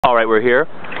Alright, we're here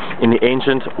in the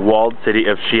ancient walled city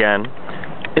of Xian,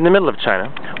 in the middle of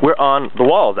China. We're on the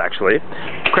walls, actually.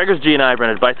 Craigers G and I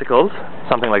rented bicycles,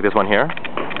 something like this one here,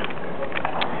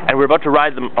 and we're about to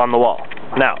ride them on the wall.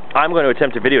 Now, I'm going to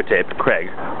attempt to videotape Craig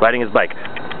riding his bike.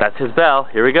 That's his bell.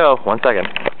 Here we go. 1 second.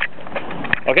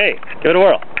 Okay, give it a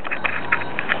whirl.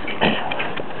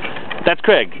 That's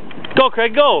Craig. Go,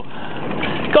 Craig, go!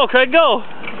 Go, Craig, go!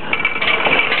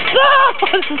 Ah,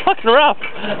 this is fucking rough.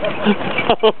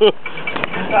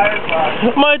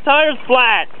 My tire's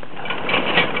flat.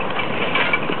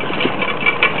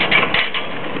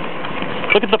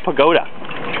 Look at the pagoda.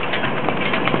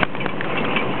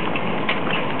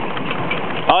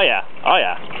 Oh yeah, oh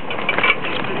yeah.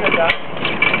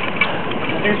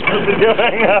 You're supposed to be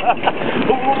doing.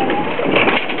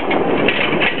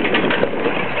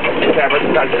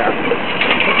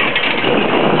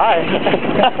 Hi.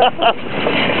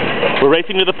 We're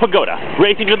racing to the pagoda.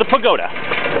 Racing to the pagoda.